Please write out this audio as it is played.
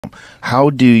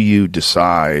How do you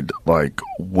decide like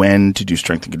when to do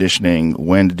strength and conditioning,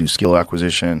 when to do skill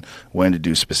acquisition, when to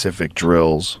do specific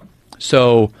drills?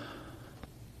 So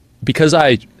because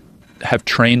I have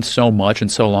trained so much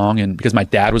and so long, and because my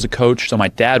dad was a coach, so my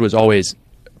dad was always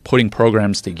putting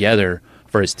programs together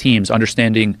for his teams,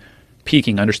 understanding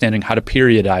peaking, understanding how to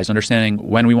periodize, understanding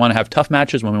when we want to have tough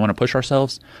matches, when we want to push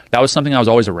ourselves. That was something I was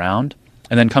always around.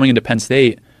 And then coming into Penn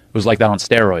State, it was like that on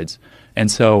steroids.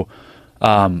 And so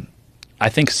I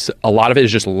think a lot of it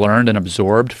is just learned and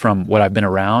absorbed from what I've been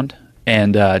around,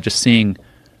 and just seeing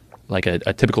like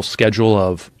a typical schedule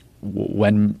of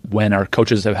when our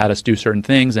coaches have had us do certain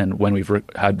things and when we've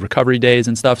had recovery days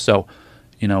and stuff. So,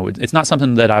 it's not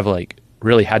something that I've like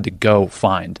really had to go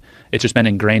find. It's just been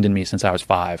ingrained in me since I was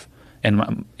 5.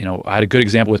 And, I had a good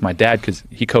example with my dad because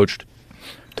he coached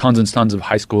tons and tons of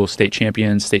high school state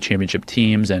champions, state championship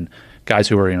teams, and guys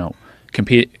who were,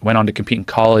 went on to compete in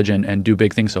college and do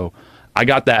big things. So I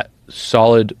got that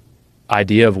solid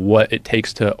idea of what it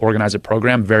takes to organize a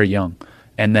program very young.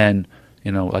 And then,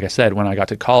 like I said, when I got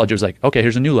to college, it was like, okay,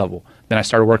 here's a new level. Then I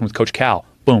started working with Coach Cal,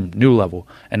 boom, new level.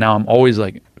 And now I'm always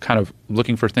like kind of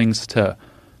looking for things to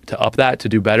up that, to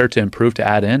do better, to improve, to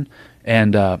add in,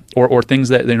 and or things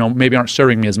that maybe aren't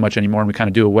serving me as much anymore, and we kind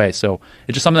of do away. So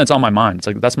it's just something that's on my mind. It's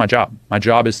like, that's my job. My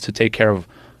job is to take care of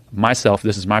myself.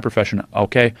 This is my profession.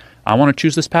 Okay, I want to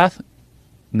choose this path.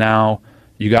 Now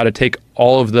you got to take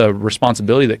all of the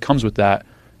responsibility that comes with that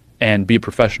and be a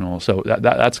professional. So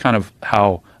that's kind of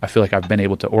how I feel like I've been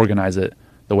able to organize it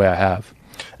the way I have.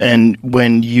 And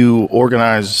when you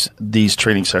organize these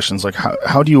training sessions, like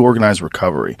how do you organize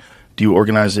recovery? Do you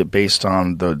organize it based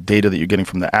on the data that you're getting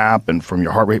from the app and from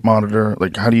your heart rate monitor?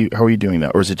 Like how are you doing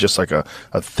that? Or is it just like a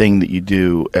thing that you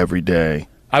do every day?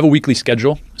 I have a weekly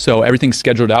schedule, so everything's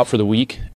scheduled out for the week,